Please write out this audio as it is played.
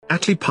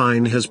Atlee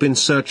Pine has been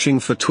searching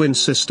for twin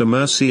sister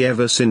Mercy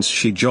ever since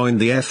she joined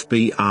the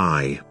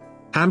FBI.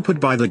 Hampered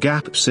by the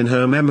gaps in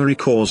her memory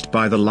caused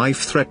by the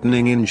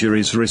life-threatening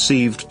injuries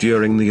received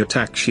during the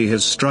attack, she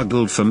has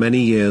struggled for many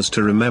years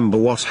to remember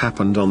what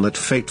happened on that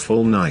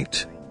fateful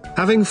night.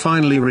 Having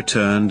finally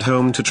returned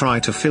home to try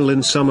to fill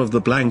in some of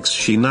the blanks,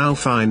 she now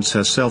finds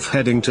herself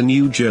heading to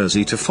New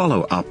Jersey to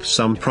follow up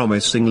some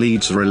promising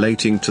leads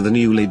relating to the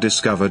newly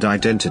discovered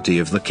identity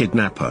of the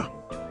kidnapper.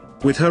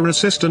 With her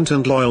assistant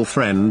and loyal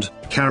friend,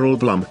 Carol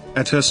Blum,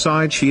 at her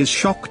side, she is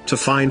shocked to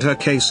find her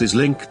case is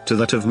linked to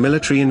that of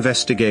military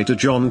investigator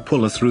John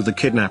Puller through the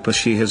kidnapper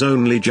she has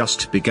only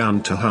just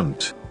begun to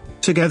hunt.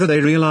 Together they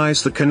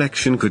realize the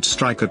connection could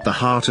strike at the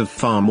heart of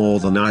far more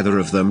than either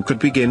of them could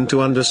begin to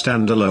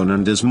understand alone,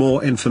 and as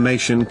more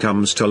information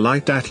comes to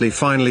light, Atlee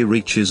finally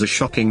reaches a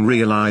shocking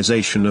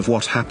realization of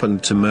what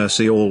happened to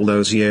Mercy all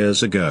those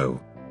years ago.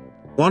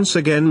 Once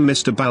again,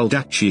 Mr.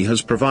 Baldacci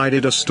has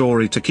provided a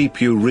story to keep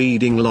you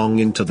reading long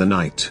into the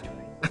night.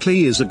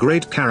 Atlee is a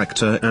great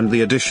character, and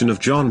the addition of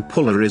John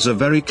Puller is a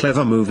very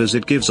clever move, as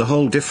it gives a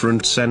whole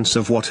different sense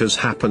of what has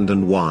happened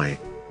and why.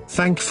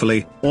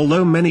 Thankfully,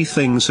 although many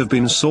things have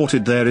been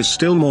sorted, there is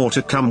still more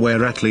to come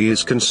where Atlee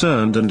is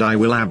concerned, and I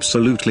will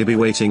absolutely be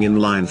waiting in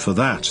line for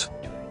that.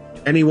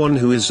 Anyone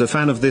who is a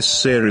fan of this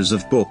series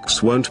of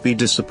books won't be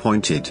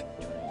disappointed.